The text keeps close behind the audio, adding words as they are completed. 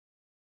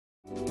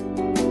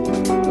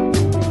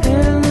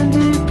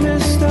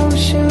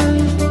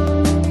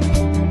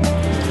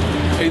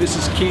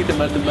Keith.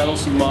 I'm at the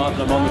Meddlesome Moth.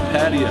 I'm on the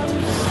patio.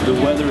 The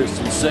weather is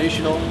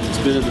sensational. It's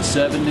been in the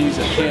 70s.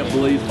 I can't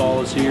believe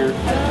fall is here.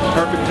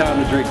 Perfect time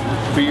to drink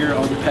beer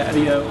on the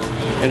patio.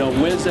 And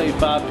on Wednesday at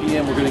 5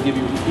 p.m. we're going to give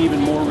you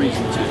even more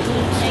reason to.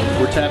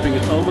 We're tapping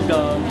an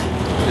Ommegang.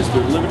 It's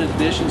their limited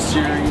edition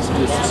series.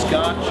 It's the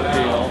Scotch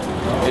Ale.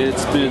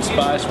 It's been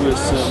spiced with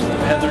some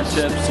heather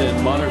tips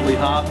and moderately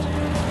hopped.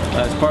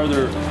 It's part of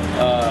their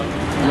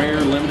rare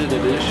limited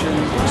edition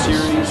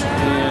series,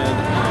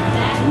 and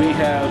we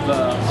have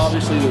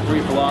obviously the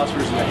three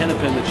philosophers and the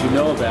hennepin that you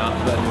know about,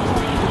 but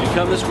if you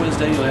come this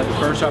Wednesday you'll have the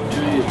first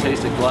opportunity to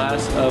taste a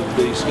glass of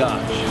the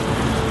Scotch.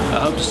 I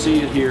hope to see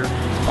you here.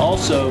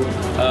 Also,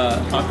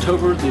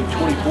 October the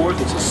 24th,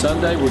 it's a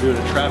Sunday, we're doing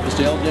a Trappist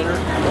Ale dinner.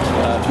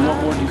 If you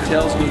want more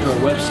details, go to our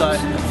website,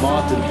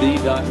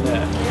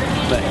 mothandbee.net.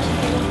 Thanks.